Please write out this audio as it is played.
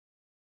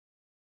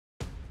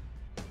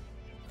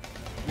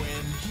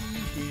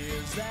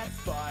that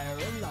fire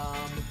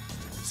alarm.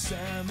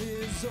 Sam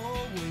is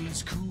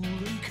always cool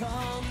and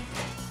calm.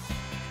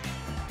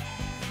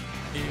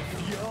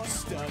 If you're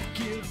stuck,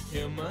 give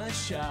him a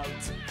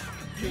shout.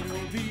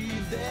 He'll be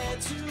there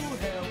to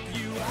help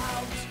you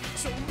out.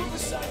 So move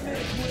aside,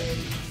 make way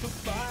for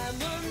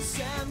Fireman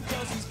Sam,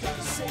 'cause he's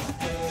gonna save the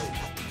day.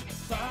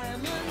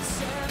 Fireman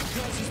Sam,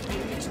 'cause he's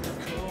brave to the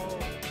core.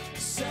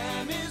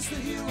 Sam is the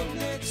hero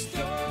next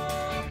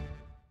door.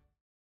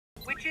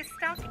 Which is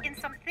stuck in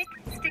some thick,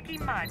 sticky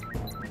mud.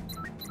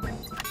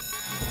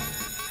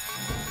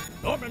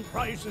 Norman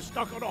Price is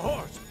stuck on a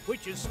horse,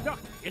 which is stuck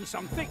in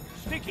some thick,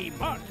 sticky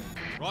mud.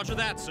 Roger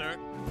that, sir.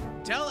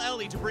 Tell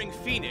Ellie to bring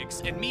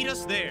Phoenix and meet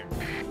us there.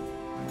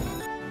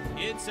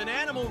 It's an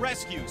animal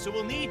rescue, so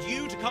we'll need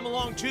you to come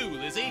along too,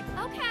 Lizzie.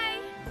 Okay.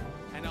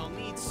 And I'll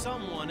need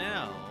someone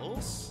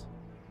else.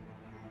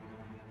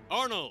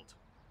 Arnold.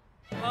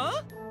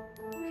 Huh?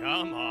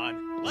 Come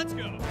on, let's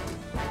go.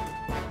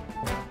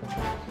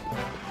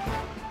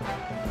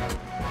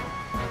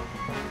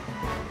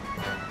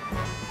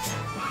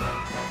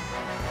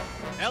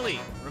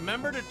 Ellie,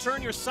 remember to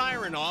turn your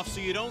siren off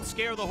so you don't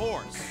scare the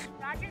horse.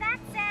 Roger that,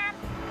 Sam.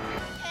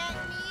 Get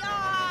me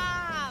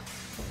off!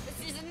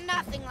 This is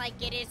nothing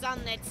like it is on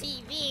the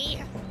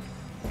TV.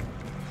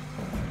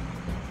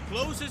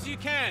 Close as you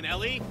can,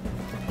 Ellie.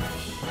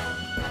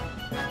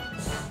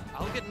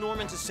 I'll get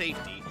Norman to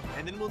safety,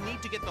 and then we'll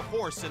need to get the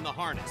horse in the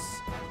harness.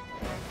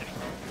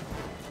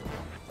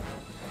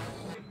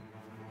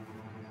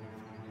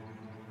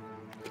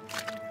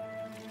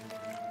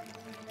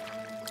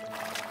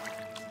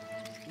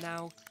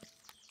 Now,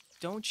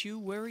 don't you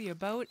worry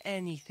about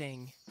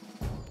anything.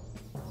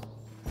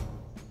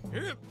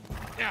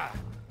 Yeah,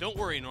 don't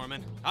worry,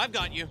 Norman. I've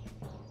got you.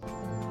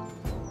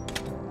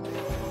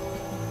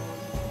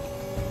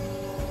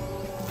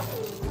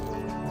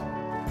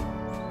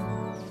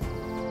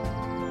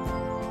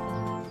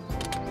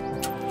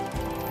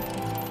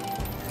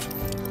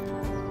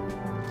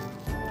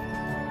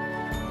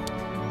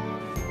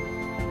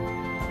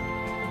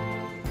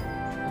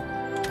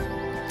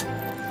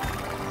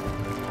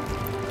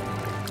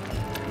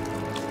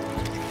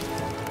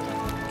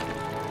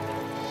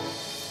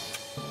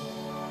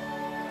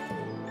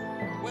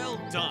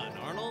 Done,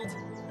 Arnold.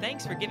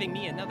 Thanks for giving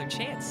me another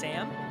chance,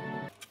 Sam.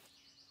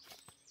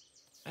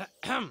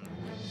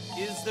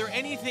 Is there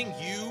anything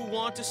you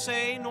want to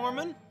say,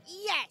 Norman?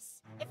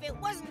 Yes! If it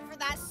wasn't for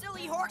that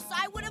silly horse,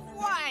 I would have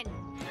won!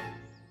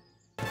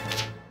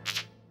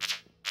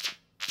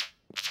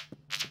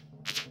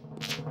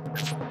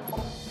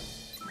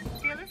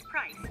 Phyllis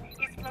Price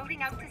is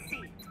floating out to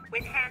sea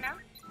with Hannah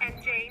and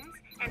James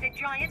and a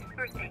giant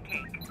birthday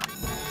cake.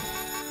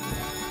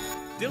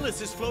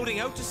 Dillis is floating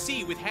out to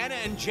sea with Hannah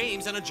and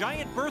James and a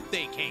giant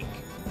birthday cake.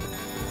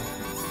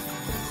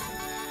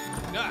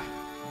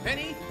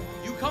 Penny,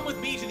 you come with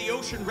me to the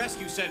Ocean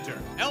Rescue Center.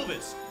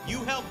 Elvis,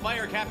 you help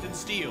Fire Captain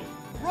Steele.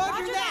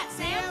 Roger that,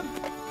 Sam!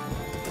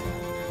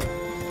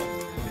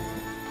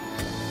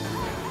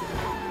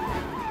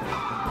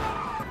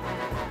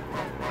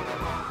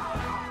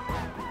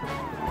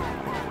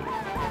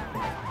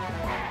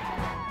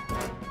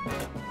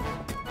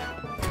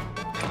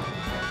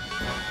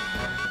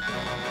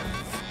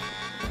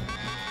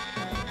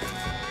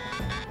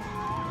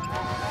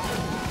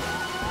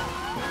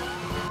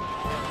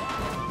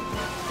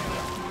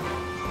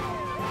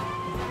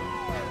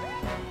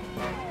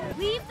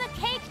 Leave the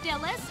cake,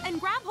 Dillis, and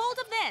grab hold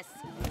of this.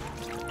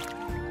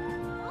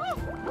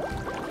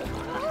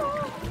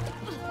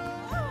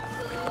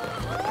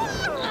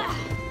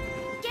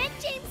 Get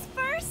James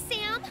first,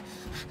 Sam.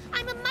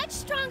 I'm a much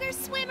stronger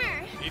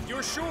swimmer. If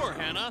you're sure,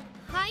 Hannah.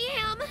 I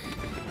am.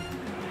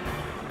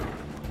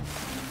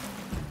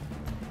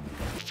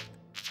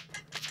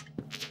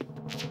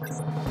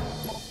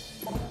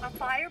 A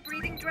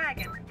fire-breathing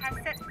dragon has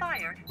set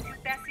fire to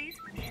Bessie's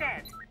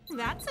shed.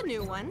 That's a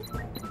new one.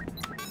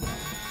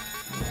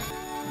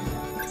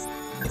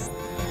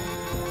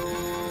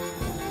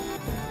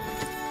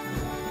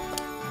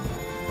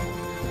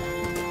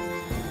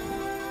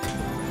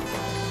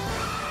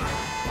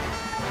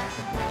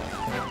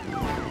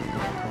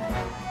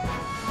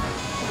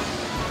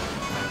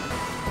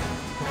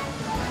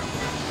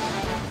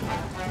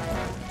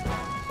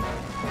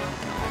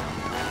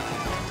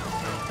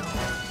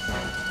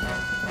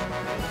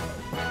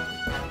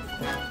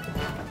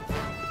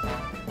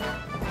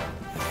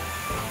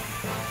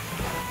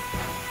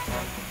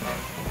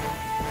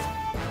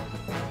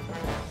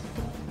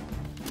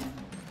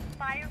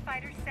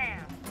 Firefighter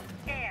Sam,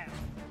 air,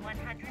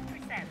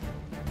 100%.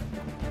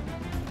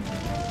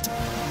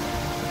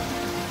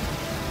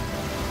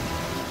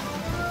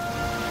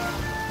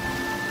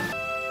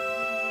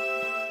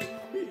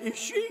 Is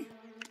she?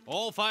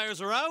 All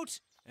fires are out,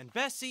 and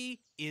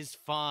Bessie is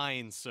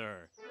fine,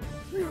 sir.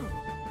 Phew.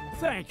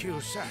 Thank you,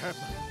 Sam.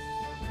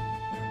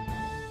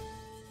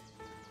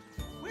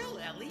 Well,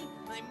 Ellie,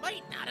 I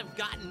might not have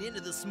gotten into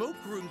the smoke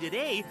room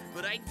today,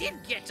 but I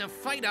did get to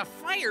fight a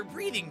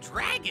fire-breathing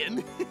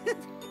dragon.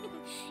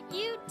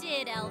 You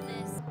did,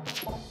 Elvis.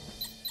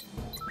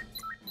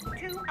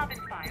 2 oven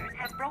fires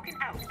have broken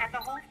out at the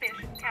Whole Fish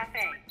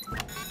Cafe.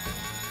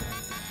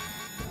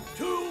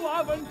 2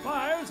 oven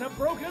fires have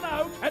broken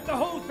out at the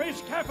Whole Fish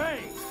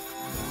Cafe.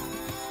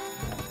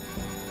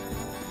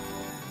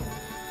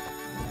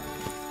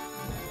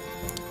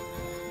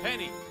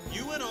 Penny,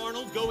 you and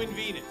Arnold go in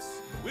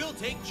Venus. We'll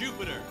take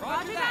Jupiter.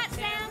 Roger that,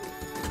 Sam.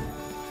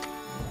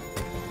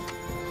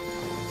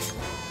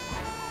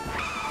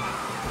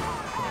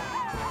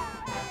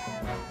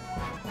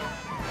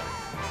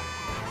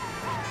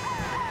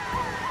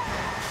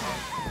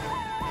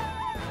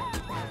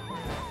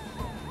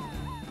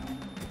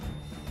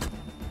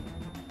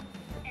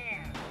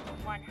 Air,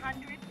 100%.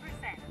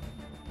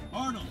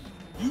 Arnold,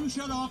 you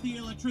shut off the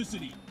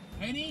electricity.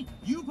 Penny,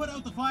 you put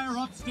out the fire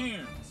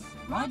upstairs.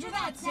 Roger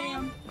that,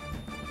 Sam.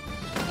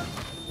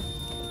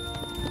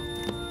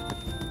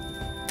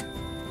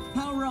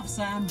 Power off,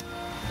 Sam.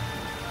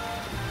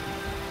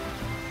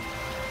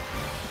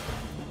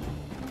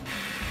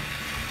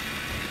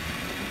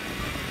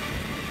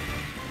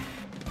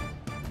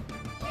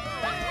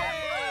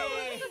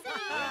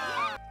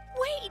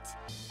 Wait!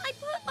 I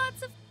put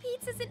lots of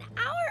pizzas in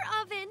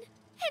our oven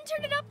and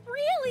turned it up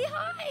really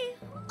high.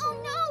 Oh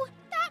no!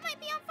 That might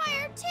be on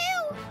fire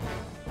too!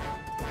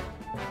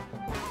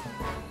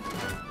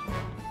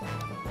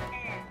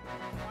 Air,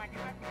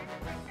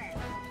 100%.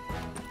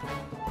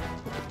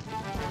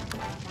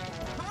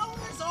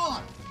 Power's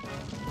off!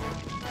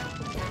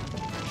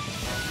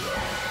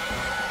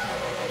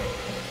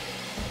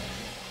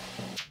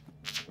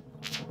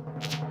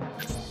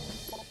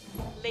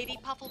 Lady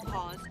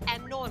Pufflepaws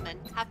and Norman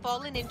have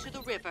fallen into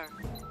the river.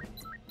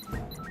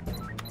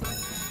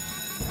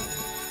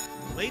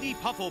 Lady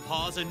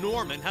Pufflepaws and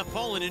Norman have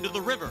fallen into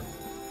the river.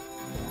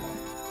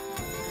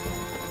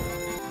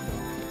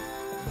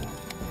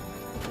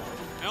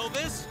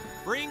 Elvis,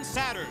 bring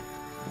Saturn.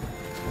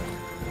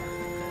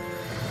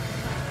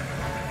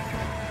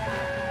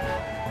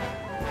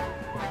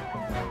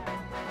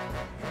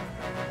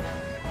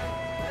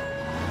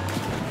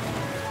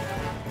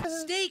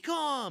 Stay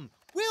calm.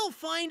 We'll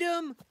find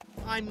him.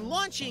 I'm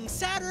launching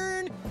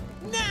Saturn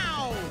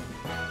now.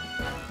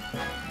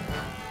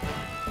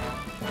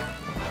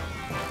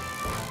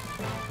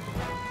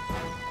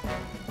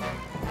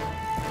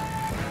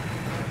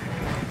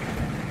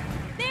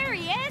 There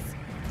he is.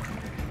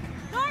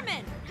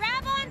 Norman,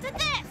 grab onto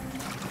this.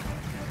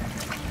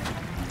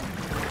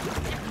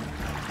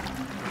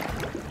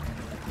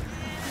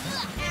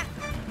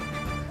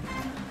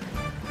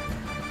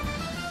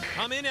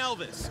 Come in,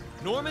 Elvis.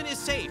 Norman is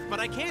safe, but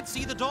I can't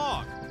see the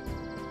dog.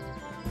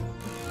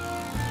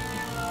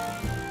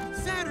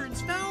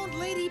 Saturn's found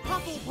Lady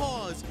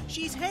Pufflepaws.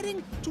 She's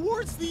heading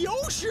towards the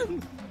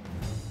ocean.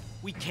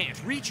 We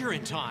can't reach her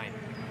in time.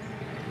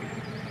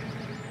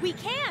 We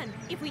can,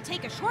 if we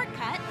take a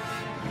shortcut.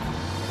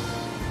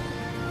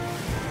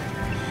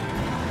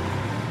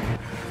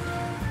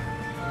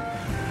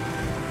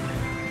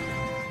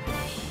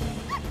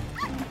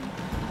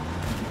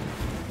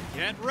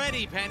 Get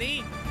ready,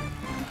 Penny.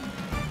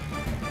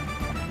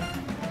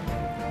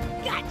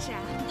 Gotcha.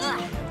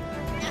 Ugh.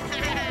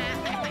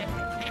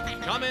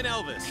 Come in,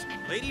 Elvis.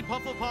 Lady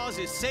Pufflepaws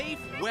is safe,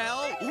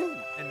 well,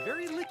 and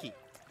very licky.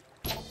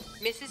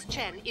 Mrs.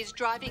 Chen is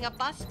driving a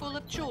bus full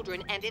of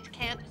children and it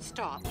can't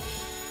stop.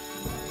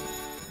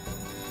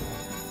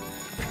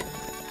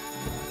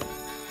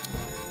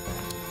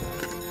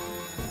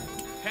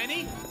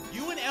 Penny,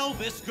 you and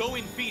Elvis go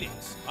in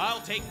Phoenix.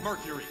 I'll take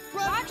Mercury.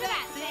 Roger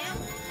that, Sam.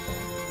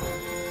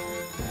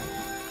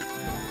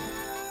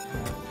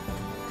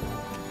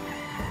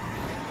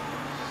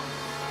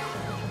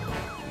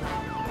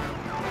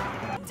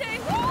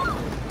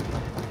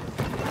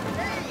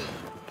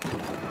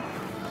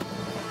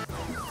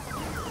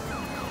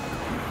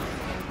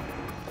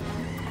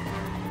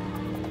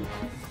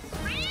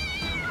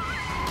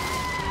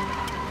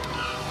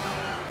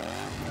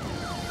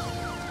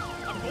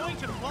 I'm going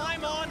to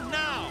climb on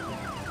now.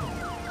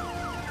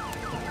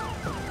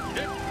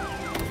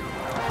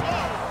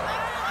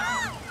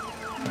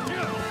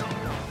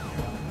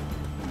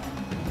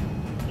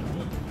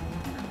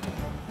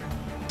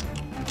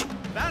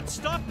 That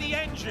stopped the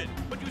engine,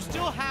 but you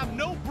still have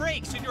no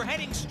brakes and you're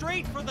heading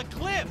straight for the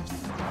cliffs.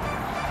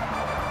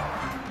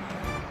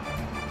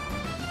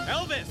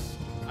 Elvis,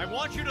 I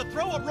want you to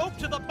throw a rope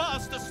to the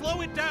bus to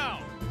slow it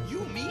down. You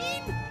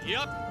mean?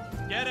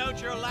 Yep. Get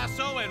out your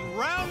lasso and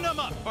round them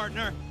up,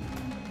 partner.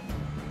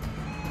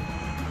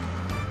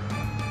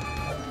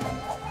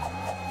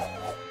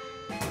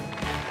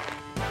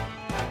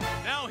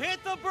 Now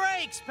hit the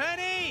brakes,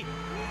 Penny!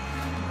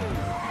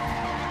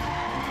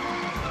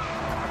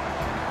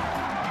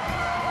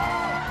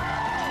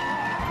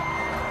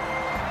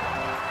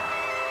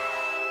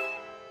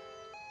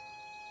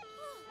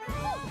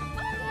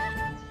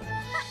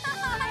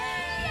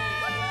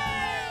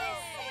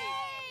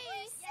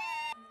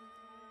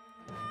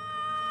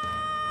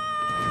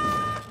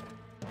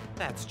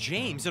 That's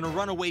James in a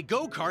runaway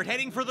go-kart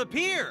heading for the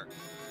pier.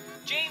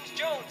 James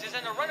Jones is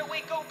in a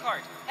runaway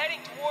go-kart, heading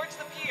towards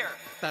the pier.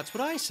 That's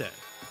what I said.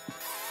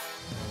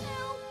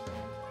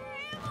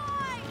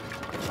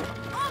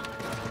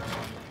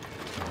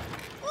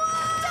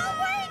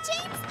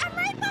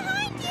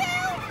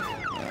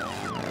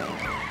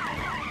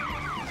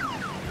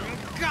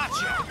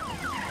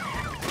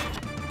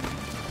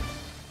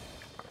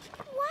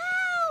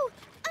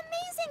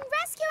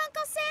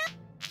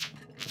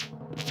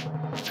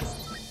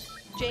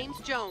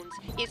 James Jones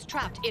is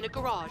trapped in a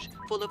garage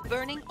full of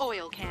burning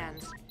oil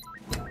cans.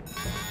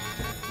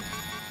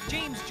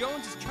 James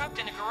Jones is trapped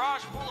in a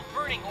garage full of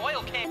burning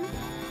oil cans.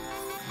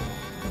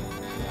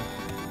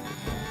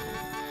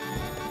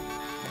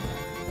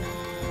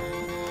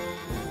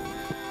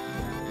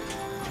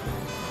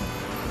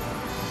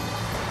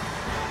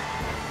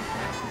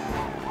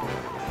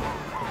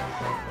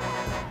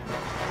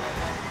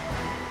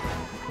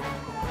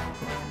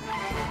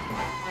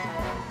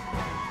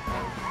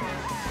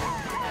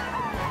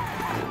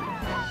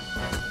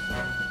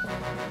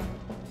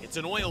 It's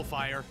an oil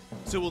fire,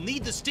 so we'll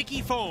need the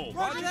sticky foam.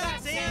 Roger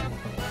that, Sam!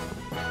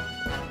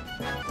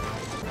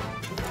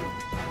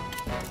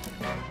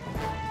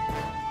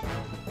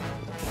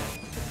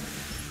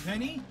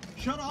 Penny,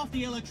 shut off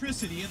the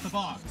electricity at the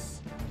box.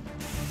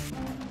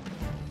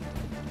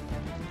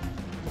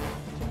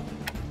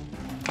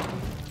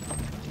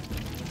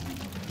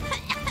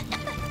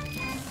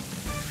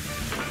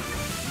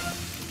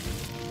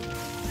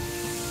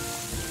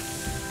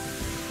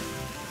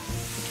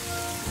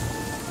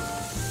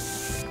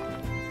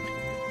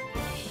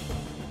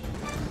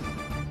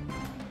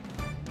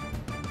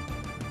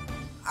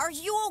 Are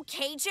you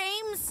okay,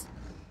 James?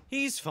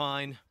 He's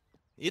fine.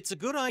 It's a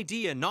good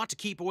idea not to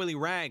keep oily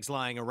rags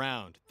lying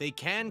around. They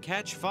can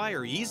catch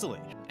fire easily.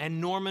 And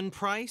Norman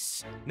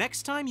Price,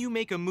 next time you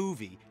make a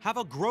movie, have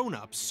a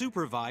grown-up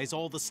supervise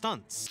all the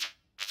stunts.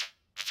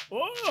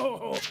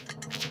 Oh!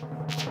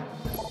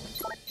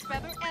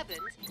 Trevor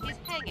Evans is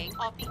hanging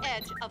off the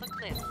edge of a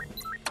cliff.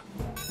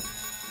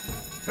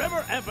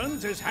 Trevor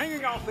Evans is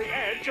hanging off the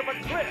edge of a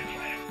cliff.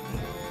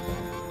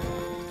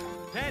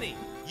 Penny,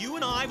 you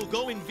and I will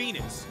go in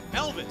Venus.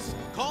 Elvis,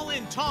 call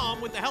in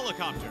Tom with the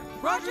helicopter.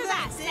 Roger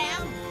that,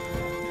 Sam!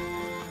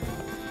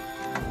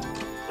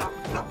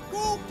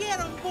 Go get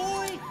him,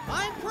 boy!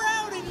 I'm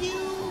proud of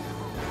you!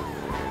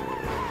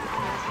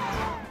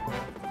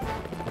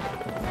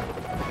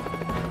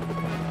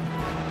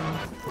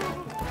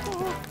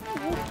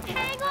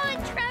 Hang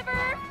on,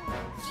 Trevor!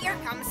 Here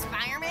comes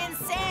Fireman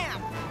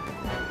Sam!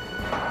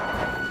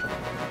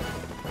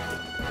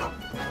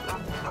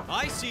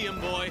 I see him,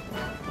 boy.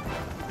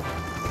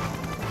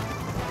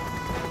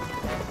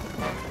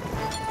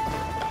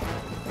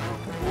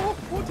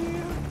 Oh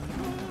dear.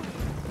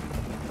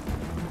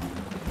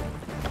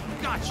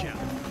 Gotcha.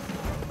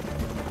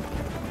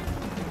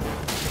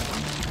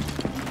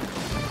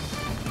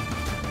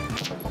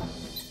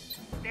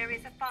 There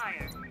is a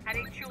fire at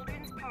a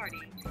children's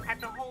party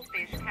at the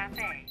Wholefish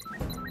Cafe.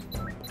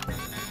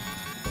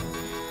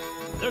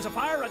 There's a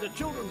fire at a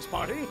children's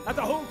party at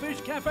the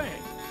Wholefish Cafe.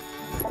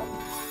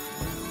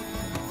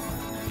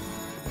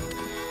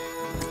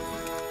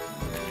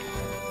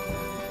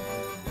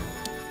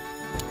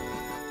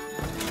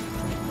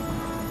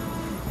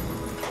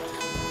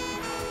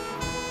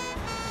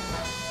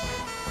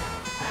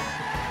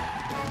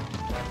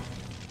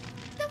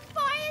 The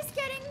fire's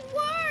getting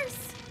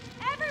worse!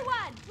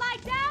 Everyone, lie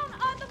down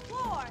on the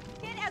floor.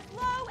 Get as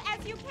low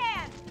as you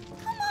can.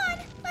 Come on,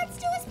 let's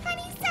do as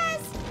Penny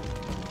says!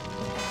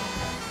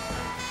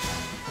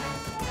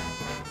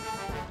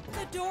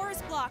 The door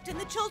is blocked and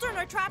the children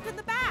are trapped in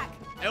the back.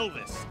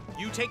 Elvis,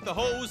 you take the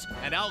hose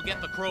and I'll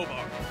get the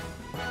crowbar.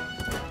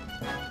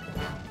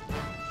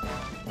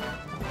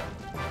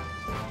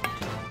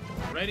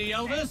 Ready,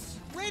 Elvis?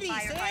 Ready,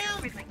 Firefighter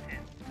Sam!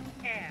 Whittington.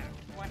 Air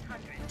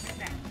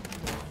 100%.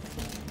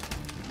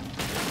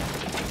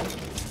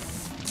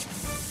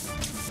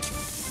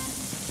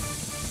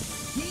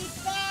 Keep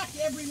back,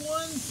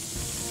 everyone!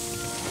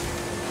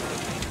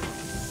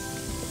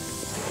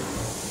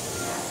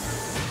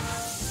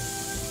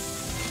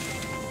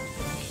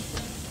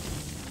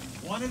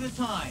 One at a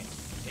time.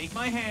 Take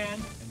my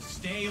hand and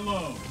stay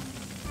low.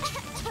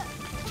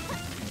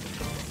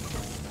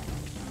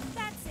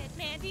 That's it,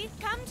 Mandy.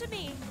 Come to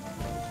me.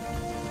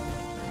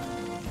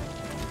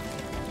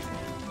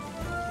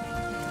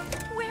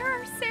 Where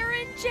are Sarah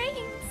and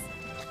James?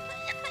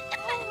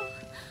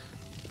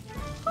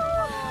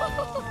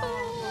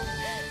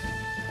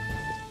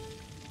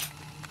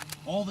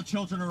 All the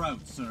children are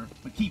out, sir,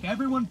 but keep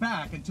everyone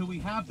back until we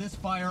have this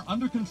fire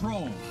under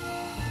control.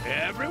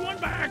 Everyone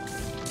back!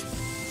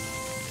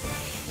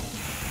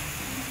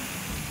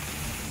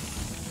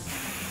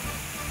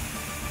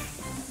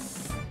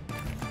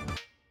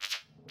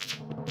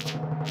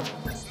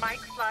 Mike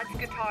Flood's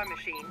guitar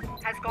machine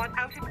has gone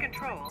out of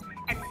control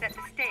and set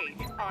the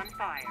stage on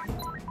fire.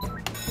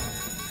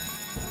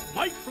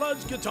 Mike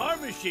Flood's guitar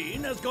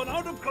machine has gone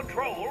out of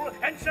control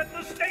and set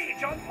the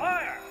stage on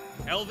fire.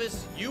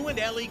 Elvis, you and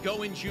Ellie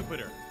go in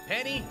Jupiter.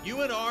 Penny,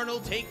 you and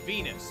Arnold take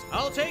Venus.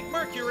 I'll take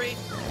Mercury.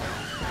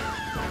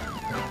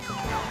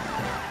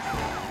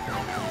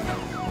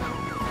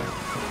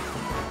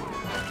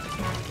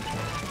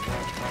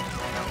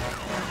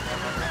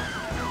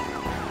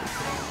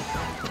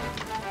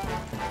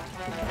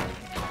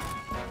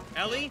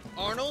 Ellie,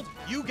 Arnold,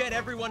 you get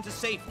everyone to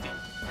safety.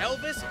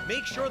 Elvis,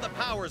 make sure the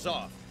power's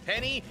off.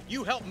 Penny,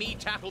 you help me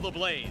tackle the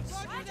blaze.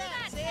 Roger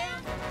that,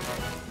 Sam!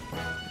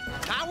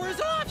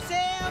 Power's off,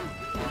 Sam!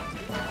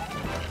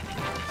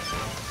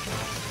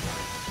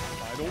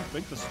 don't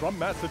think the Strum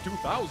Master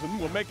 2000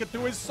 will make it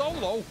through his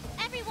solo.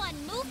 Everyone,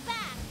 move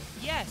back!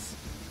 Yes,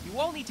 you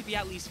all need to be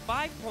at least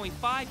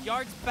 5.5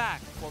 yards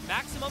back for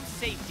maximum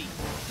safety.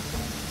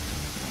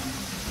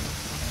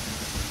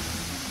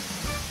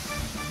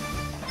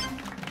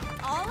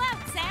 All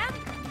out, Sam!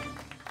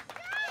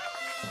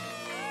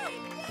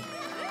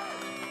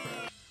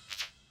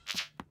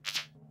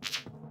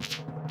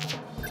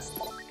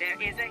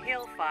 There is a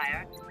hill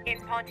fire in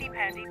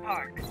Pontypandy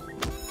Park.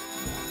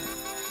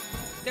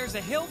 There's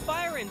a hill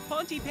fire in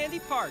Pontypandy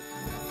Park.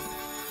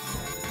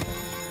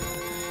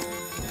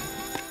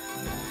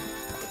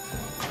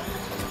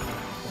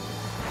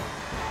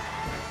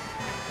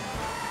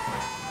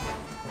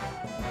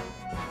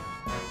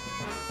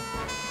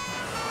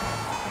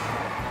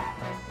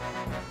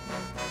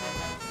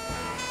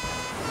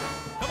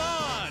 Come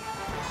on!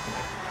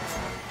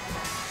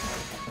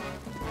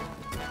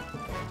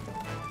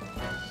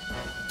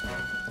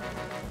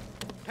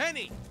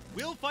 Penny,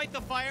 we'll fight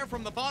the fire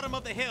from the bottom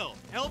of the hill.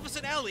 Elvis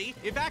and Ellie,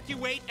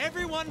 evacuate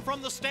everyone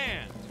from the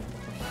stand.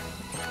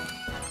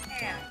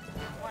 And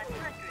 100%.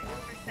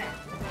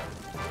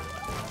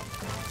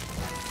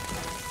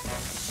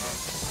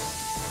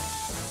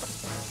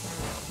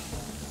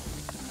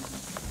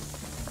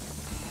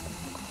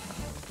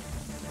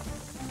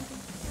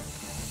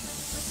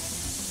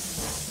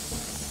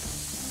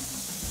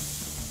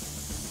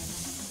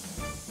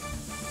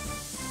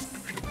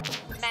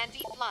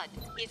 Mandy Flood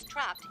is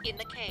trapped in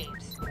the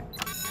caves.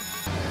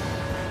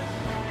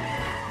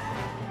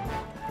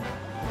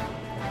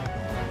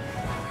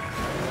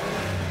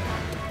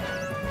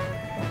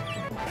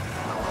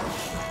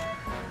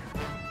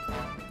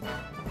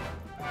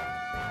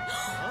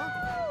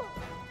 Help!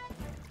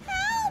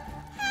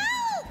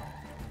 Help!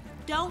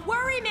 Don't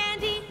worry,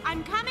 Mandy.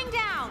 I'm coming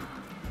down.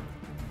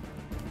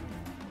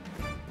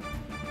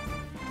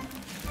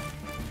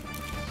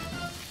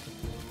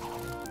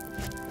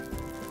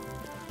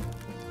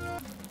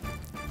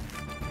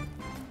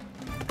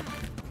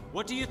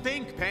 What do you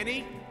think,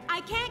 Penny?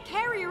 I can't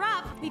carry her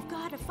up. We've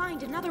got to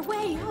find another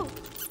way out.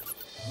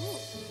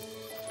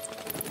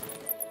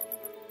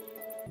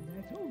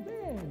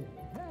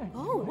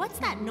 Oh, what's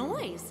that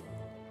noise?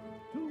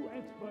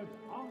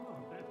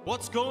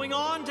 What's going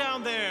on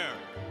down there?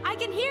 I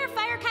can hear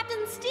Fire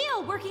Captain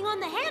Steele working on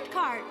the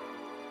handcart.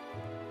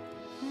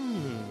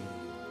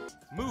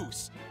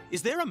 Moose,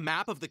 is there a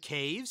map of the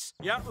caves?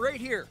 Yeah, right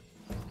here.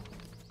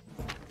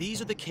 These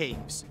are the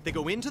caves. They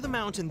go into the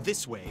mountain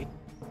this way,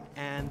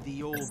 and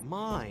the old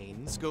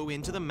mines go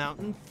into the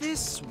mountain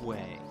this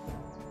way.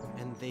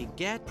 And they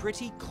get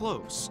pretty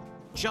close,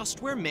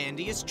 just where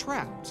Mandy is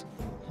trapped.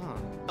 Huh.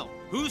 Oh,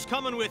 who's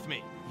coming with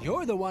me?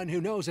 You're the one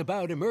who knows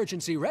about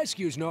emergency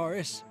rescues,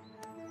 Norris.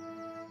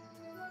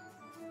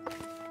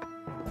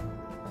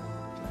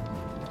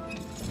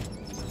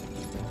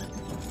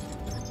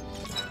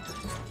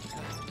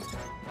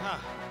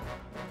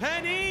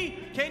 Penny,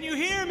 can you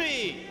hear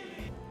me?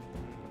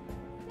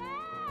 Sam!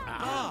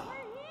 Ah.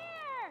 We're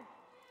here!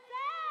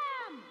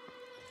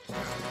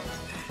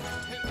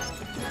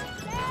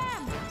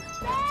 Sam!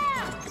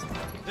 Sam!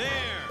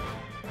 There.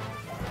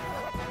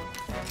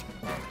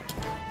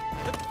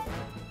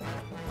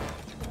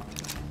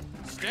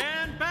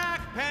 Stand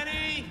back,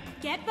 Penny.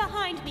 Get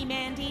behind me,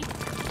 Mandy.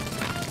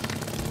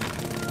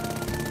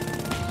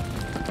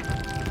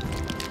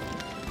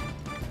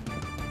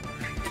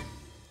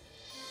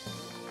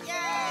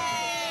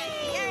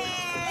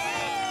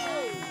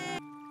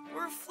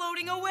 We're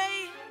floating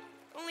away.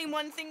 Only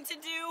one thing to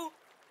do.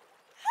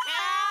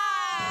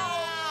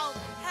 Help!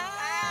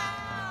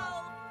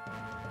 Help!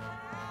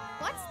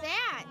 What's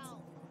that?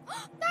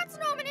 That's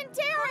Norman and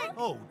Derek!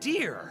 Oh,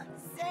 dear.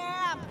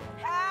 Sam,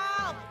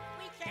 help!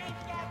 We can't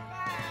get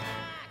back!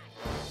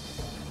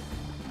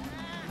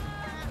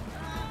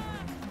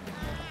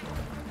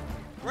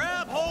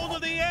 Grab hold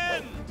of the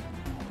end.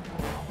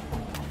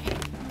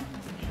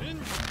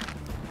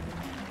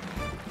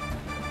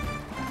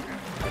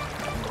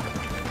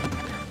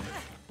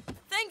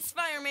 Thanks,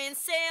 Fireman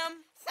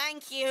Sam.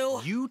 Thank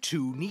you. You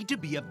two need to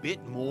be a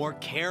bit more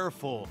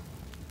careful.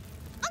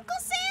 Uncle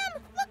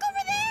Sam, look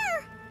over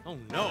there! Oh,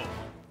 no.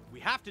 We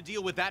have to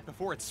deal with that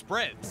before it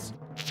spreads.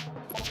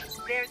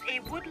 There's a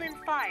woodland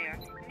fire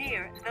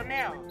near the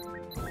mill.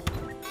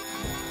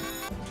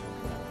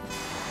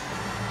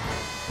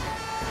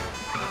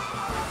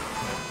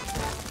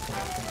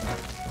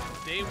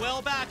 Stay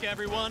well back,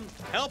 everyone.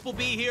 Help will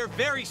be here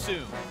very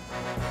soon.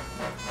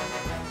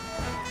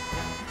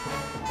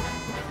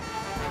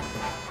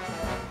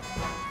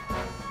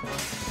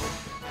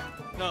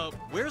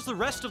 Where's the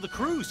rest of the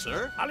crew,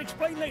 sir? I'll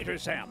explain later,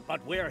 Sam,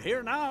 but we're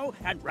here now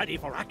and ready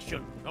for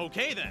action.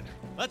 Okay, then.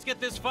 Let's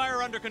get this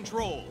fire under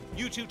control.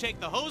 You two take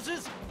the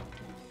hoses.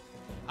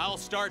 I'll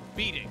start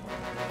beating.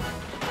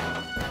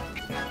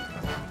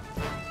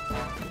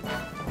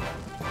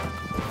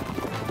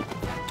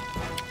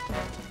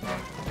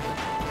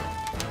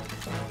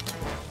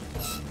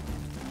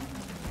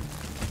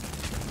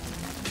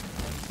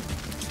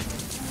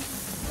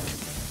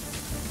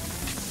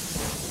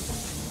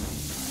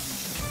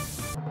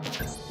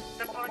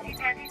 The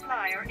Pontypandy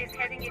Fly fire is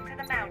heading into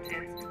the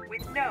mountains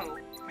with no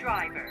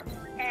driver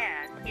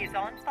and is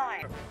on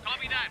fire.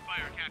 Copy that,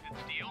 Fire Captain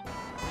Steele.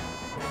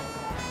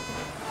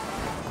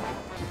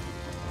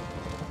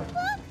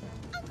 Look!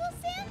 Uncle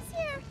Sam's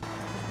here!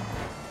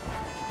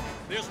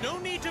 There's no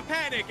need to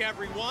panic,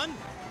 everyone.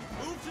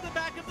 Move to the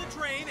back of the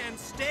train and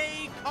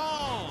stay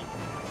calm.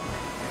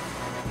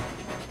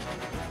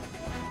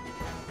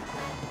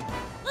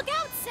 Look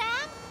out,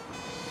 Sam!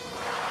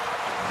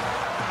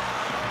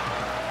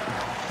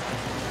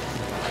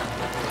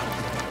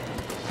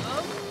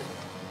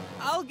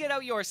 I'll get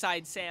out your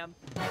side, Sam.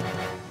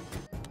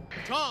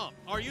 Tom,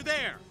 are you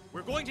there?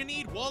 We're going to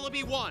need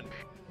Wallaby 1.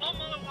 On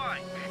my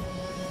way.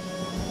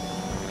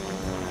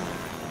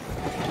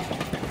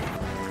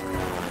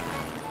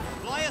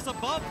 Fly us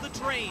above the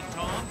train,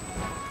 Tom.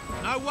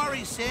 No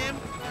worries, Sam.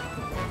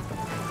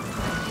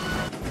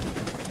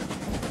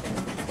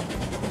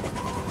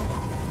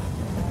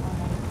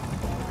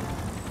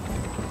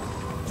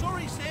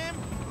 Sorry, Sam.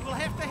 We'll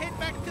have to head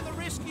back to the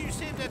rescue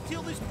centre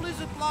till this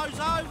blizzard blows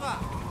over.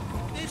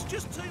 There's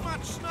just too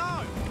much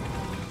snow.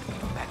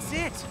 That's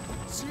it.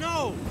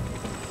 Snow.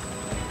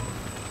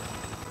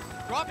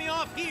 Drop me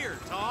off here,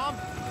 Tom.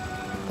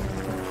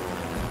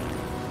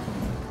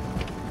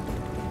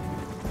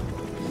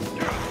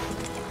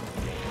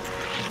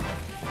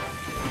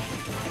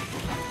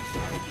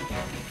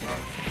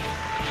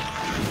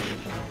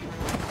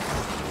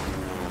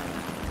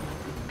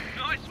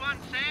 Nice one,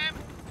 Sam.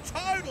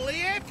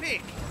 Totally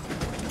epic.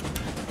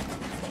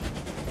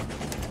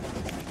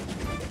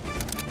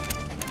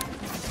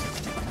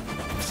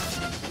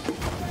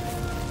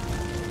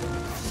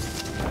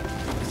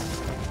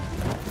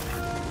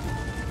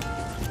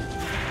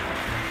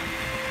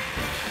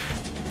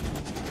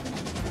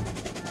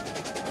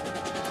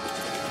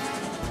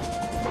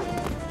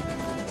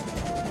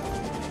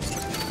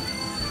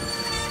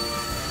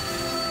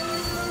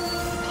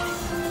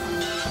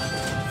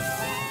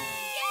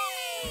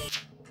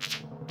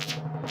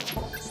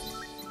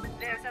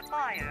 There's a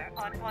fire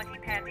on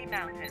Pontypandy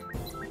Mountain.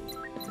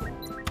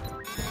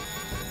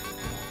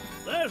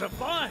 There's a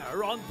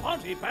fire on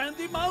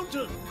Pontypandy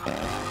Mountain.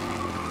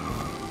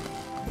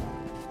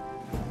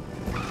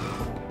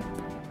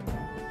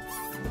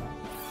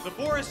 The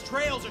forest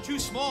trails are too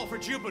small for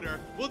Jupiter.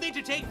 We'll need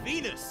to take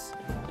Venus.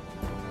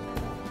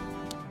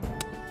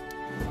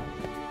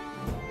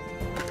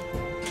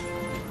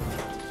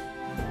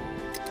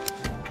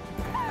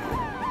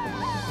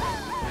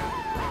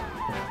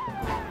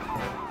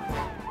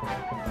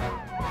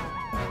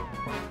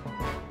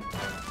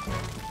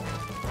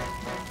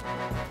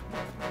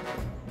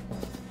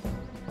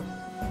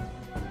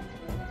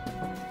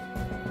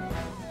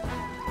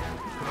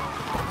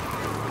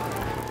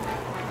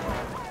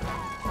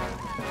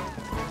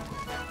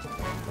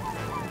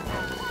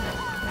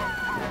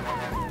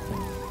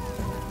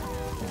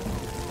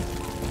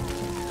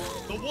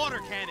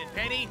 Water cannon,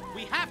 Penny.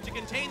 We have to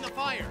contain the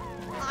fire.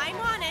 I'm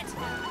on it.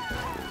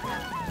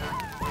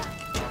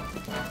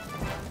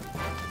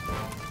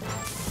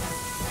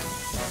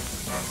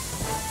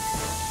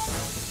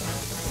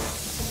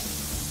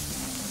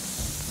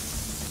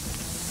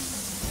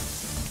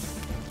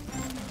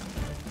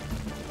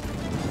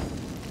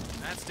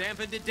 That's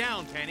dampened it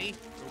down, Penny,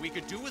 but we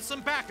could do with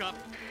some backup.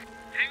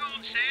 Hang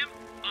on, Sam.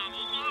 I'm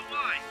on my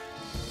way.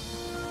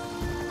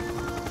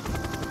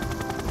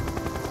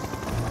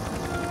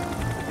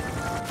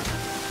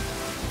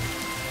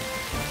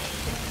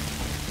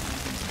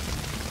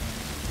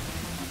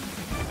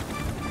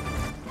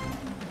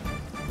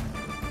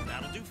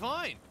 That'll do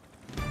fine.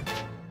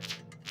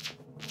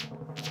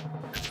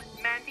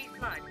 Mandy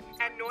Flood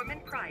and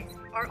Norman Price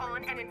are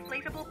on an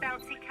inflatable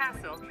bouncy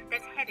castle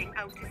that's heading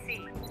out to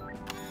sea.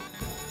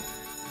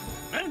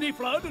 Mandy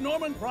Flood and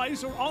Norman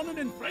Price are on an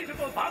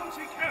inflatable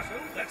bouncy castle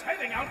that's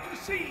heading out to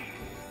sea.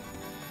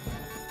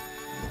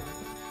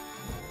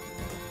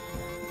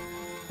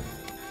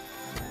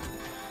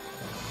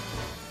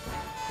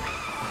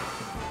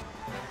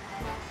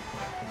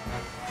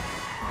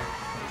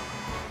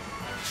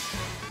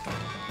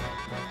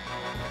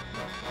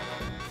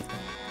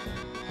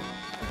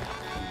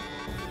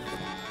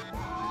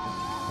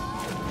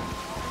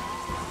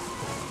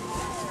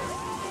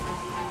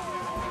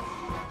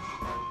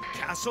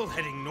 Castle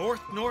heading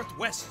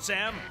north-northwest,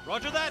 Sam.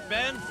 Roger that,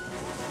 Ben.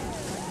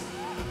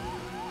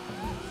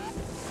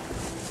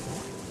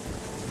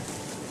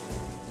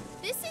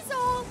 This is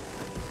all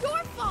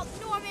your fault,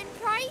 Norman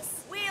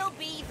Price. We'll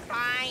be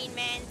fine,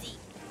 Mandy.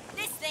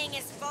 This thing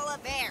is full of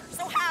air,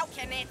 so how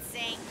can it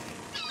sink?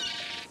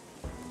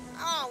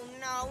 Oh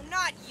no,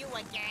 not you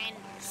again.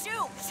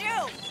 Shoot,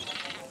 shoot!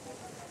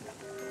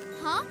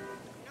 Huh?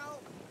 No,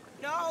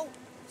 no,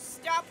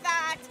 stop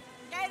that!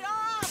 Get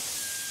off!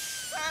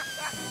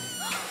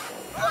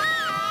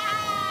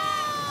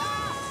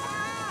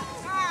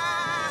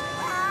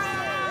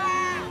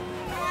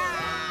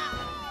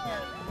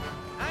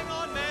 Hang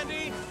on,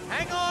 Mandy.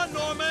 Hang on,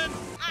 Norman.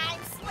 I'm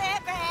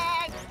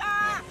slipping!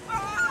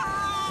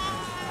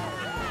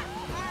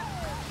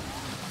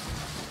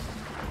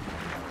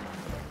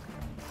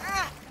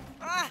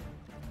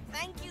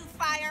 Thank you,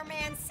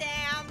 Fireman.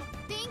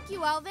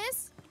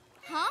 Elvis.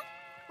 Huh?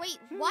 Wait,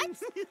 what?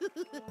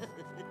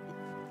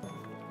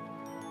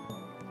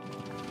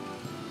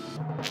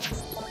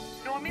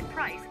 Norman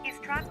Price is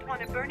trapped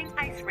on a burning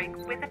ice rink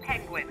with a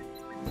penguin.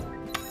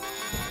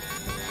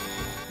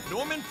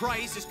 Norman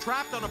Price is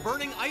trapped on a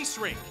burning ice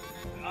rink.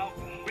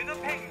 With a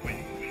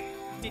penguin.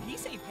 Did he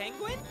say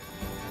penguin?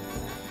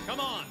 Come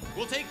on,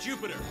 we'll take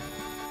Jupiter.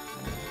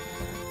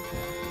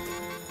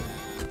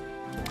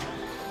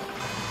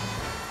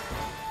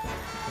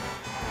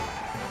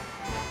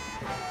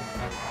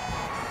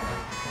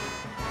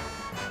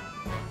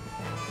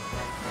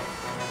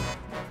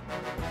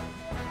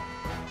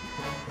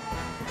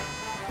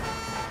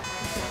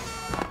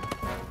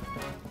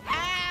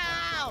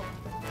 Ow!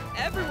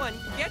 Everyone,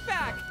 get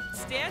back!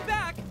 Stand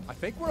back! I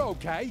think we're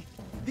okay.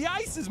 The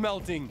ice is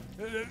melting.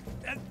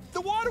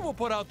 The water will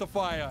put out the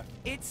fire.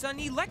 It's an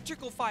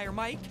electrical fire,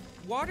 Mike.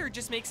 Water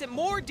just makes it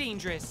more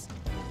dangerous.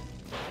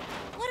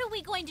 What are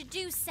we going to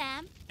do,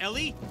 Sam?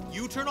 Ellie,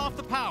 you turn off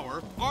the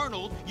power.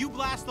 Arnold, you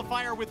blast the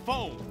fire with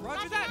foam.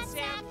 Roger that,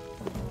 Sam.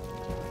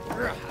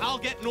 I'll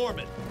get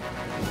Norman.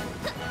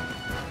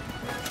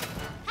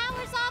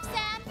 Power's off,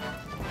 Sam.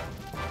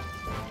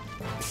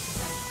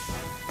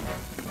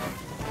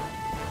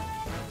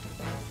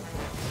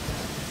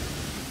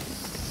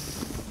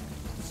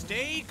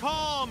 Stay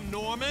calm,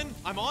 Norman.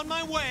 I'm on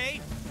my way.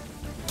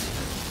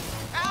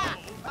 Ah!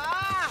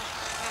 Ah!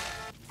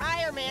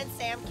 Fireman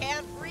Sam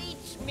can't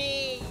reach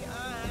me.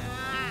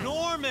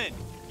 Norman,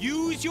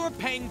 use your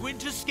penguin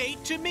to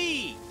skate to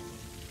me.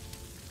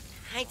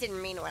 I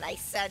didn't mean what I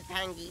said,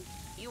 Pengy.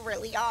 You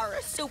really are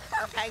a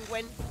super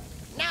penguin.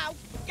 Now,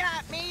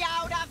 get me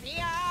out of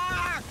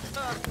here!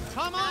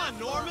 Come on,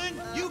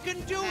 Norman. You can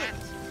do it.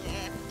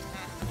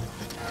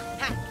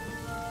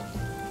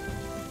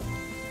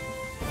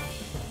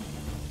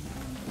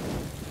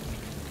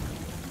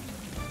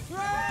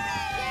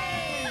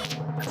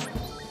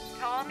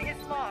 Tom is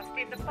lost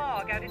in the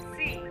fog out at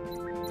sea.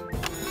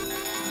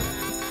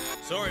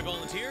 Sorry,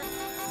 volunteer.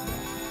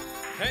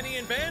 Penny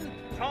and Ben?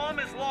 Tom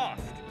is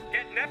lost.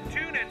 Get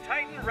Neptune and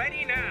Titan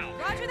ready now.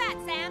 Roger that,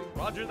 Sam.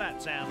 Roger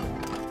that, Sam.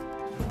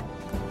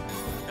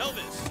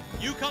 Elvis,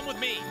 you come with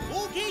me.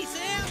 Okay,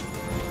 Sam.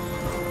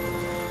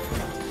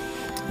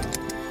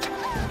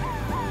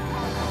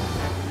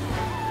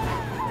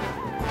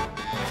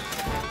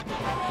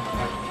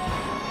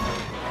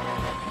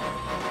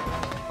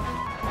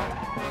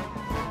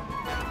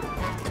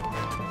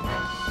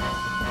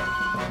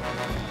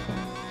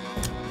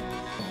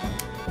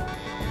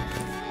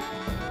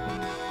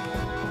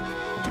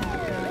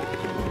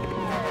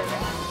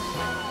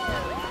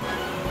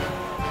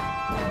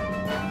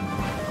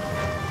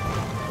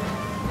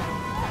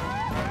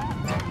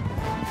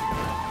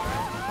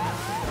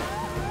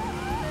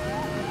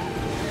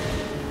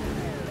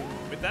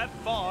 That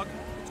fog,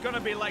 it's gonna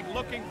be like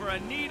looking for a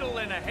needle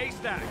in a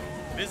haystack.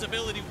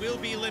 Visibility will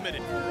be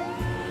limited.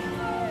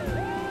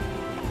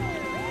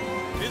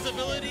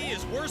 Visibility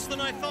is worse than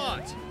I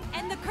thought.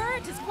 And the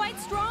current is quite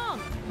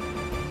strong.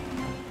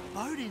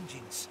 Boat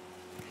engines.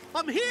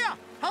 I'm here!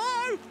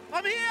 Hello!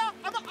 I'm here!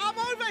 I'm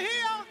over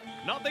here!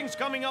 Nothing's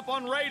coming up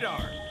on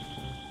radar.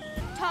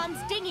 Tom's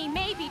dinghy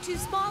may be too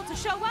small to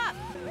show up.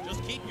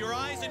 Just keep your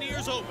eyes and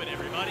ears open,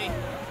 everybody.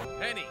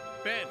 Penny,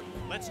 Ben,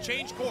 let's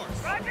change course.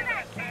 Roger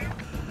that, Sam.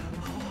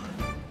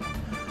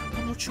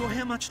 I'm not sure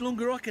how much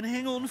longer I can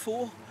hang on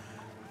for.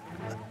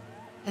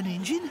 An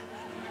engine?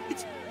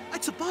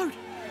 It's a boat.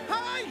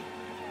 Hey!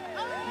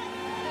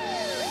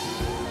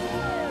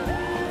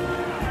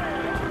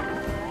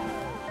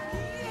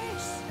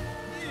 Yes!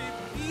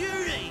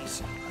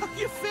 Beauties!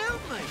 You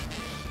found me!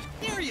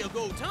 Here you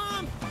go,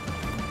 Tom.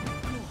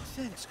 Oh,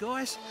 thanks,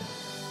 guys.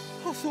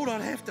 I thought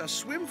I'd have to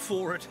swim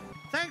for it.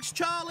 Thanks,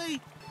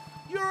 Charlie.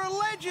 You're a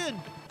legend.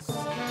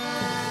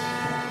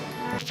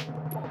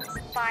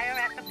 Fire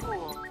at the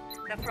pool.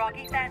 The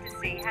Froggy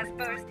Fantasy has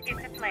burst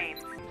into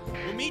flames.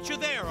 We'll meet you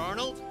there,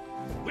 Arnold.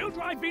 We'll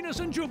drive Venus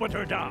and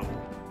Jupiter down.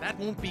 That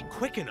won't be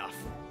quick enough.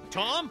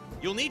 Tom,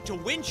 you'll need to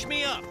winch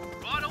me up.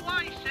 Right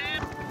away,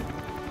 Sam.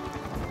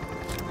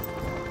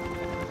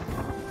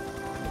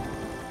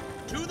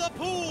 To the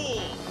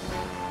pool!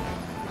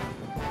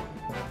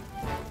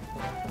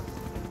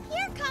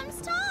 Here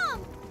comes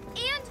Tom!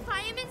 And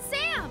Fireman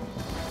Sam!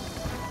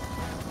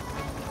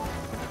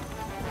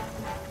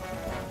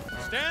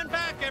 Stand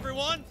back,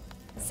 everyone!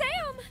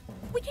 Sam!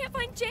 We can't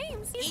find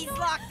James. He's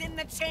locked in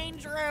the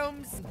change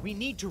rooms. We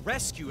need to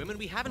rescue him, and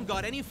we haven't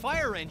got any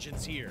fire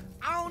engines here.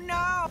 Oh,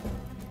 no!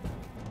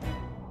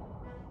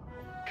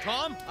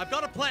 Tom, I've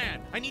got a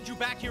plan. I need you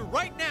back here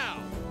right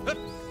now.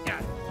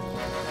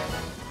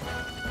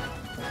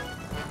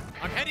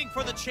 I'm heading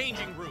for the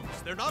changing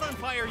rooms. They're not on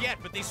fire yet,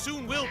 but they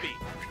soon will be.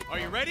 Are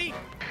you ready?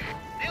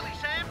 Nearly,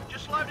 Sam.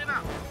 Just loading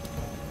up.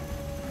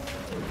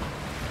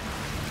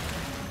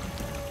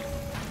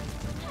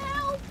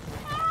 Help!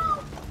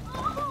 Help!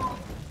 Oh!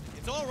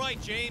 It's all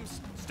right, James.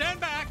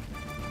 Stand back.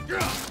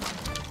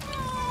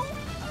 Oh!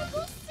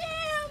 Uncle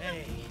Sam!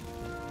 Hey.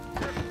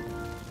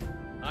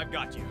 I've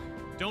got you.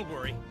 Don't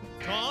worry.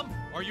 Tom,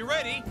 are you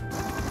ready?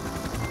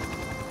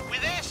 We're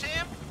there, Sam.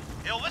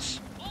 Elvis?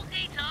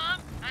 Okay,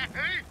 Tom.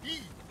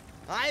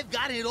 I've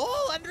got it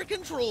all under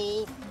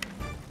control.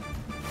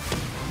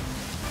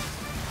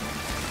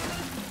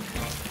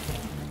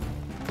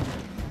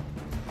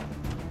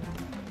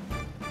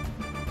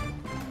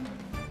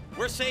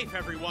 We're safe,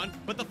 everyone,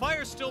 but the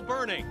fire's still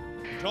burning.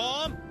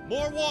 Tom,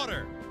 more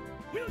water.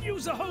 We'll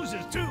use the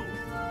hoses, too.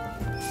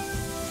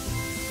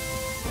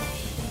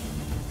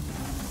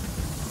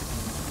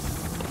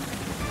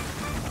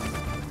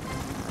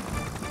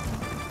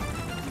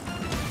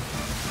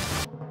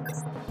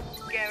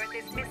 Gareth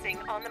is missing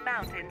on the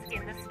mountains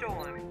in the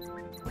storm.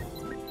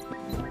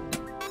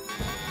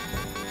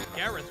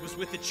 Gareth was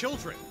with the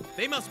children.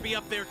 They must be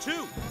up there,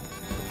 too.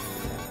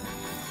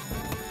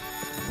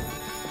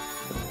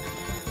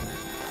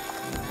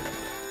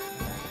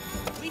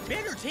 We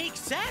better take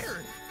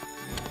Saturn.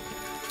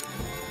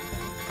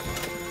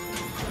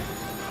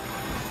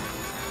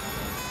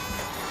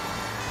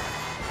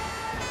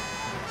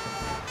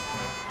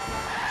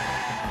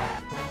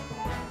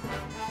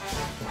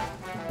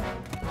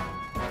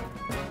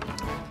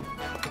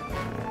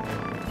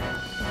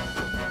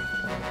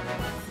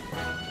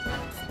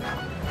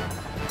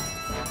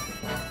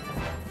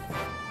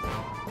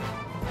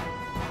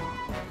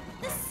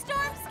 The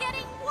storm's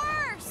getting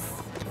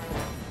worse!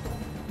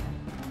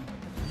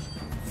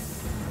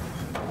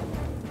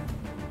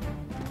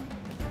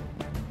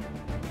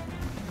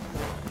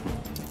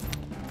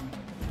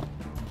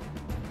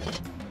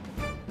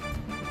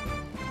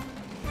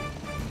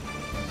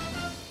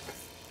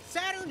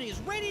 Saturn is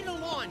ready to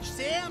launch,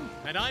 Sam.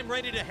 And I'm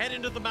ready to head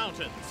into the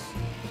mountains.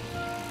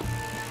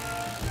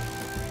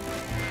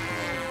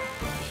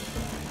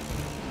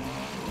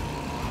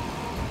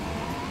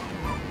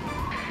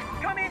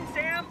 Come in,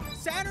 Sam.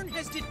 Saturn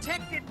has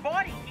detected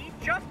Body heat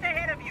just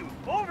ahead of you.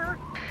 Over.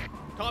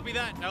 Copy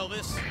that,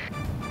 Elvis.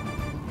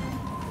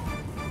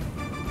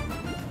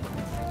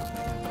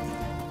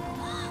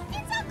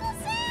 It's Uncle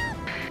Sam!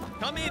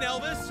 Come in,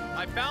 Elvis.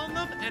 I found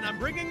them, and I'm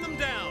bringing them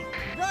down.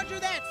 Roger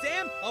that,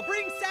 Sam. I'll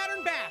bring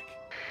Saturn back.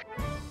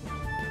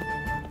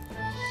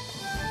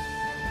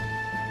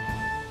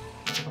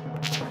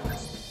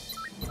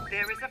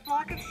 There is a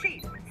flock of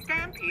sheep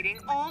stampeding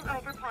all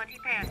over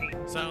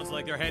Pontypandy. Sounds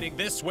like they're heading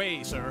this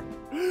way, sir.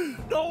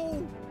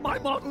 No! My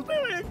model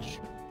village!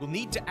 We'll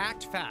need to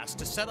act fast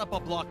to set up a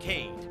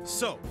blockade.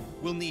 So,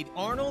 we'll need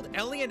Arnold,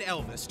 Ellie, and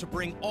Elvis to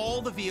bring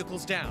all the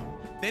vehicles down.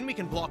 Then we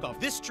can block off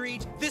this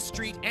street,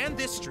 and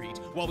this street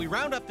while we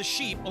round up the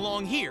sheep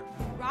along here.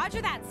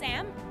 Roger that,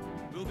 Sam.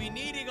 We'll be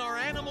needing our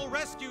animal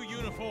rescue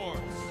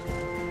uniforms.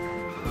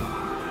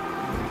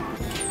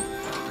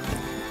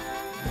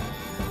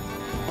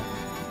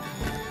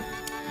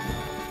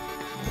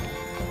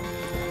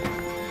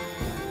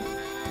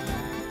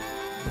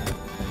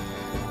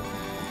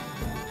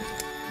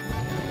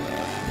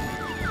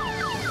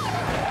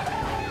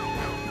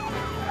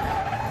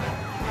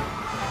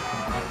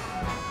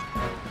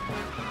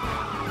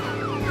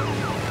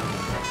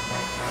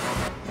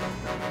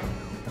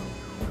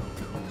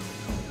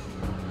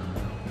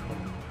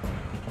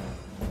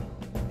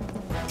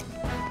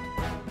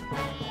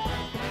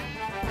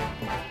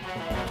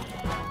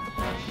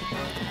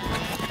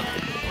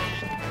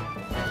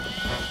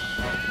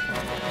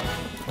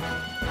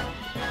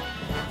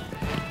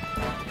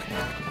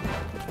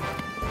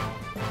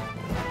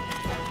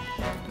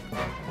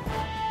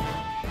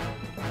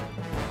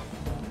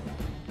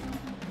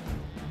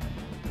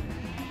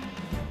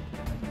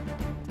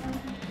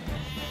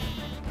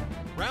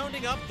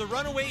 Rounding up the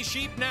runaway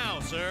sheep now,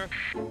 sir.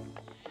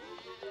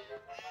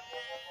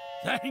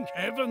 Thank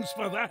heavens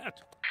for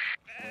that.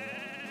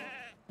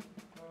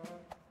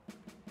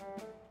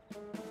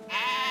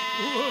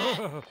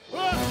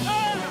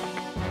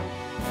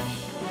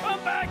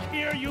 Come back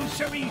here, you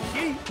silly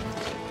sheep!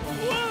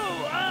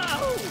 Whoa!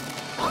 Ow!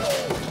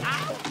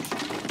 Ow!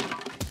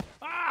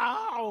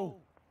 Ow!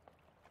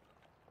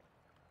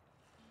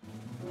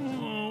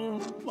 Oh,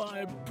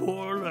 my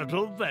poor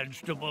little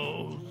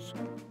vegetables.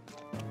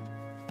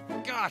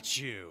 Got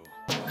you.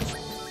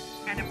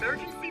 An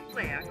emergency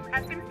flare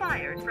has been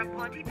fired from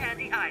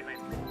Pontypandy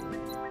Island.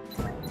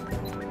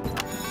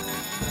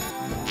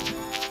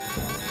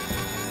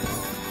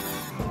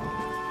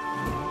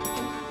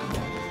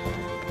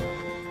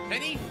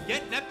 Penny,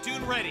 get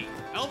Neptune ready.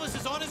 Elvis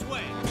is on his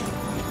way.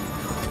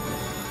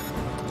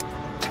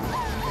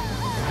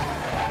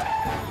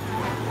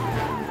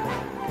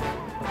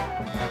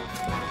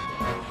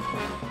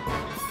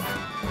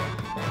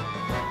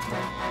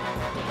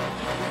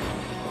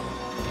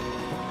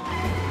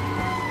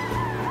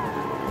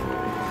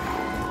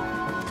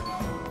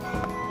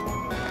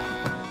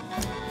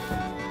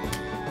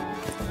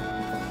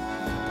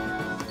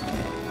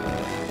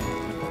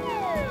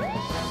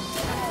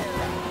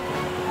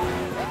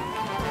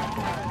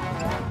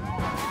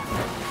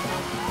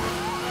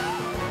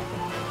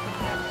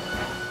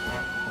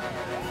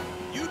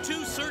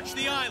 Search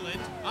the island.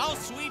 I'll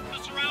sweep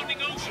the surrounding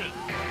ocean.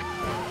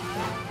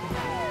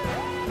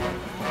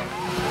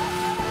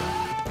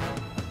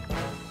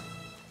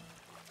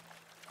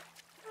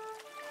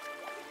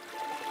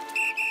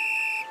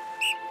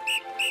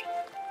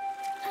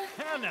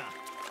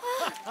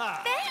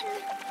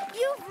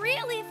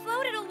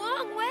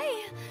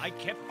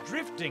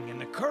 drifting in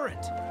the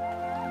current.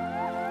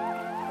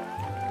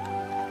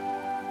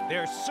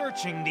 They're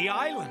searching the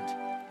island.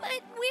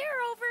 But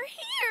we're over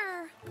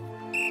here.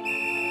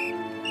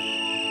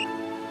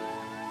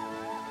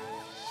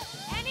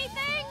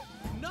 Anything?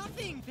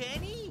 Nothing,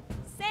 Penny.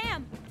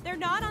 Sam, they're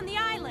not on the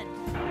island.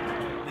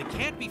 They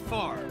can't be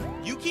far.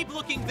 You keep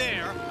looking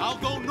there, I'll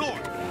go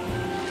north.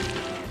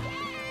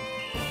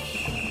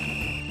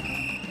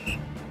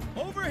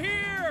 Over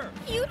here!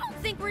 You don't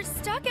think we're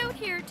stuck out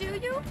here, do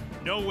you?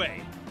 No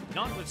way.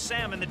 Not with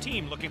Sam and the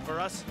team looking for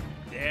us.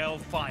 They'll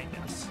find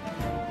us.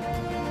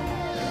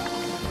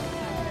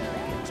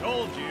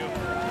 Told you.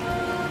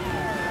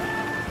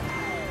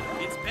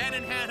 It's Ben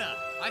and Hannah.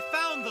 I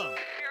found them.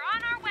 We're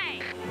on our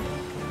way.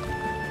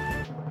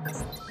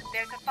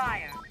 There's a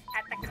fire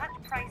at the Cut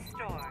Price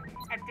store,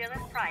 and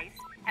Dylan Price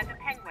and the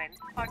Penguin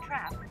are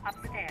trapped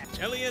upstairs.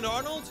 Ellie and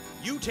Arnold,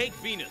 you take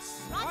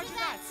Venus. Roger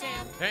that,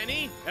 Sam.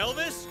 Penny,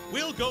 Elvis,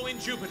 we'll go in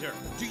Jupiter.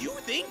 Do you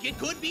think it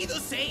could be the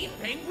same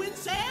penguin,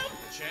 Sam?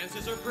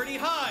 Chances are pretty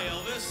high,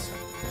 Elvis.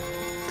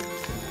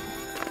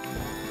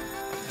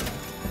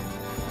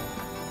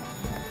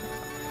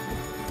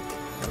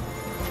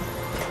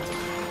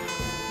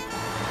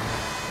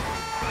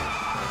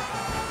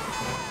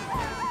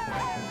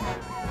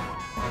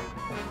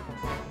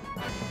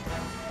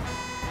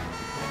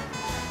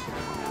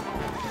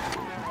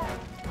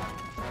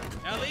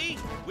 Ellie,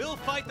 we'll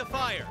fight the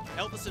fire.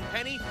 Elvis and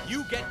Penny,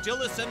 you get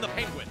Dillis and the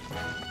Penguin.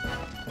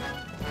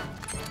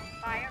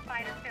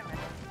 Firefighter Phillips.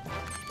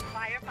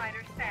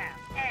 Firefighter Sam.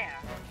 Air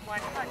 100%.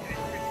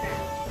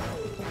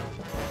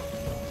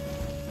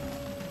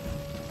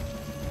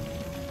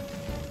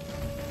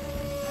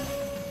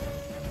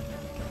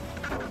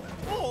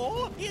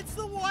 Oh, it's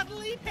the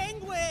waddly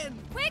penguin!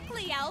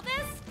 Quickly,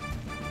 Elvis.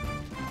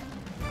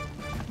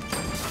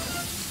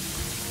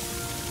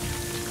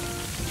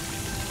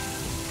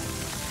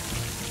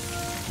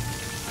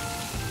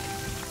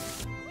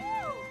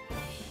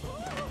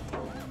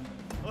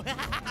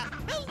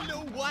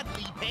 Hello,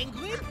 waddly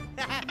penguin!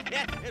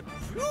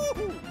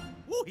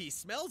 Ooh, he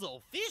smells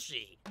all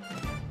fishy.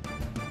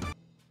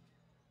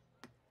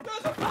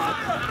 There's a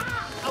fire!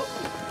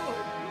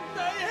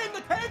 They're in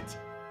the tent!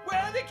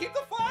 Where they keep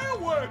the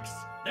fireworks!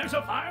 There's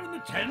a fire in the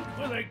tent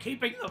where they're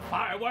keeping the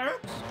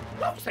fireworks?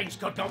 Those things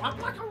could go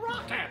up like a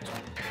rocket.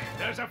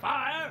 There's a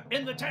fire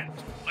in the tent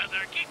where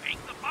they're keeping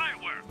the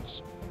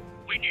fireworks.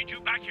 We need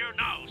you back here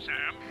now,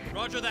 Sam.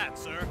 Roger that,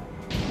 sir.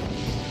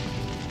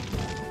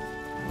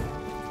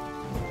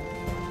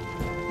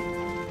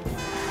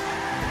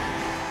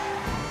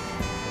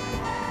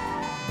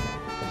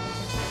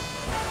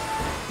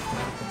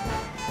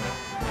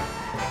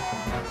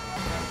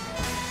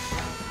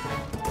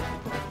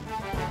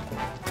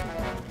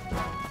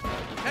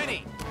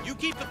 Penny, you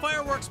keep the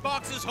fireworks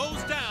boxes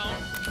hosed down.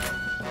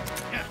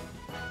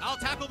 I'll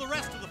tackle the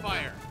rest of the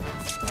fire.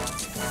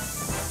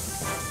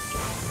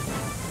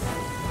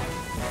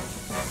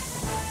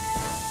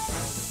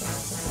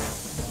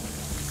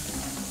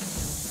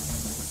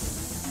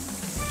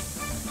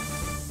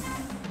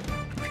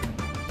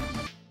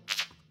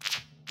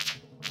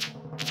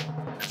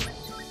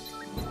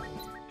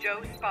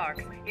 Joe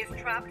Sparks is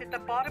trapped at the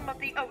bottom of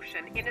the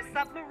ocean in a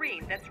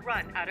submarine that's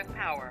run out of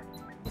power.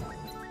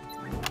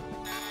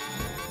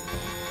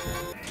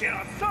 In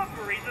a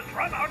submarine that's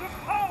run out of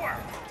power!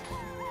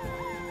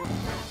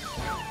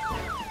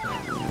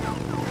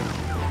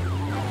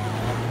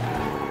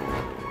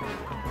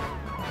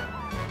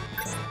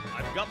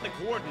 I've got the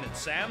coordinates,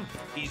 Sam.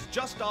 He's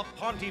just off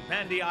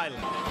Pontypandy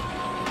Island.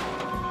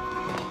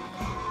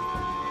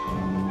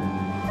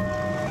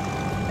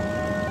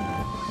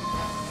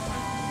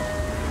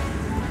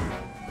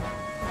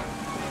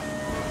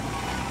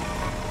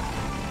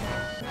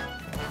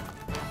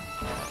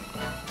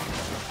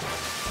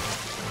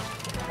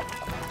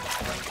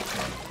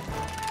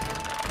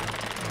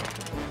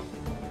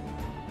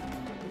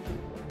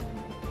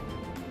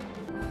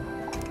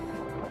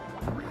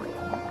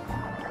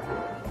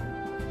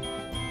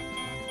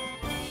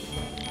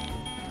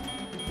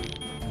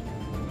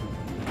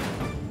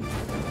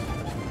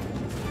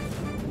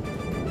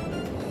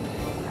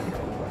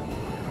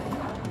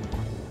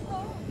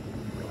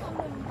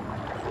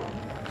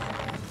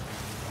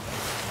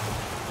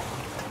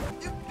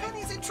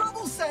 Penny's in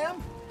trouble,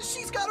 Sam!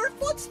 She's got her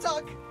foot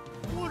stuck!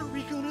 What are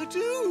we gonna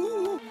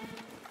do?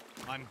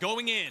 I'm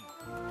going in.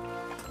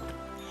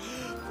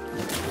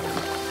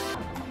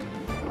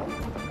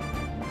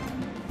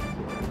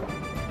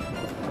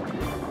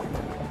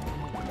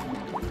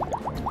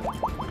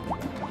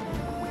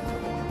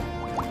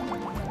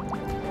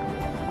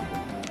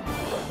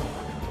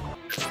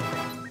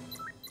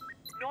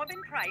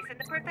 Norman Price and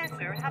the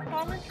professor have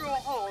fallen through a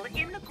hole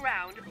in the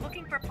ground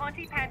looking for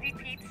Pontypandy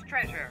Pete's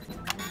treasure.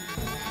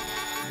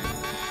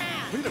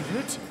 Wait a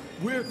minute.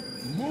 We're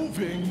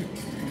moving.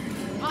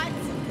 What?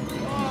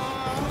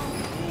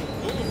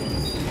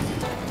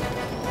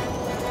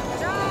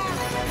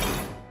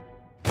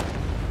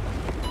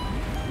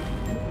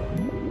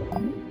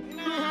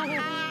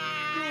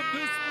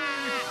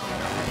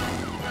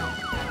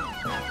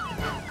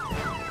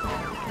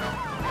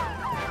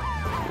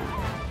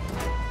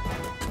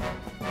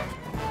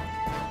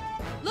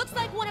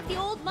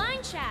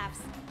 shafts.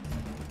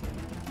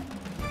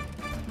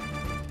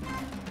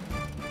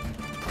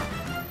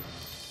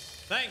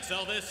 Thanks,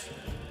 Elvis.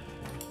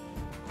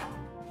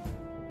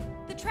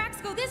 The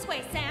tracks go this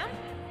way, Sam.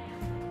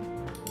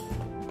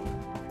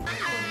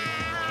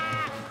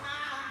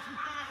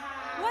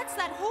 What's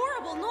that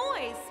horrible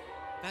noise?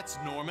 That's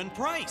Norman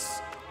Price.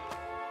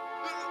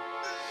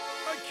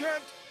 I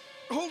can't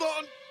hold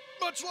on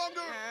much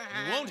longer.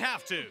 You won't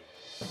have to.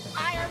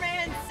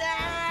 Fireman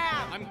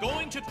Sam! I'm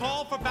going to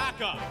call for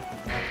backup.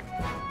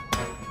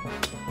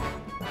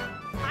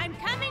 I'm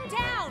coming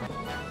down.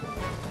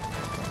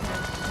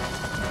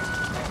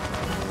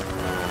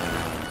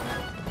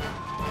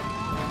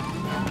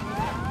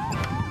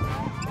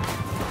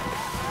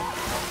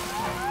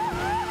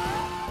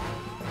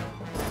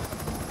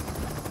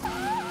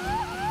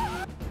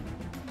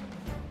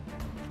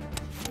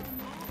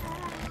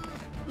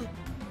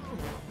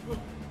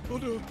 Oh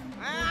no.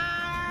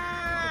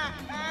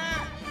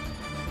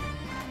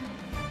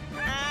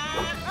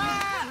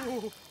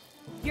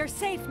 You're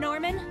safe,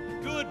 Norman.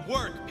 Good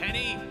work,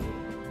 Penny.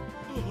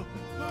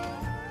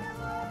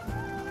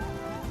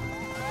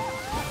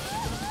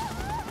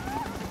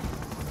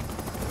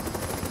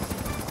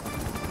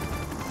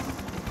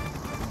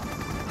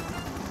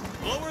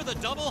 Lower the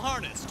double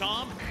harness,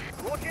 Tom.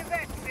 Roger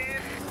that,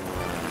 Sam.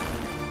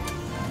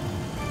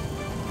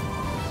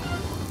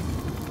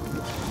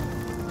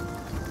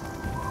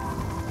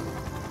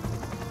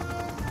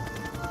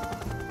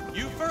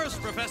 You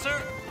first,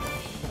 Professor.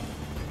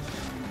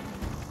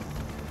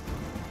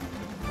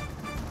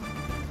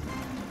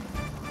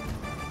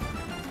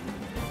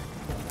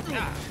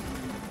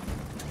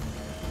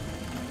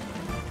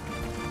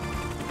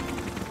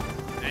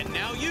 And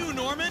now you,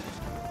 Norman.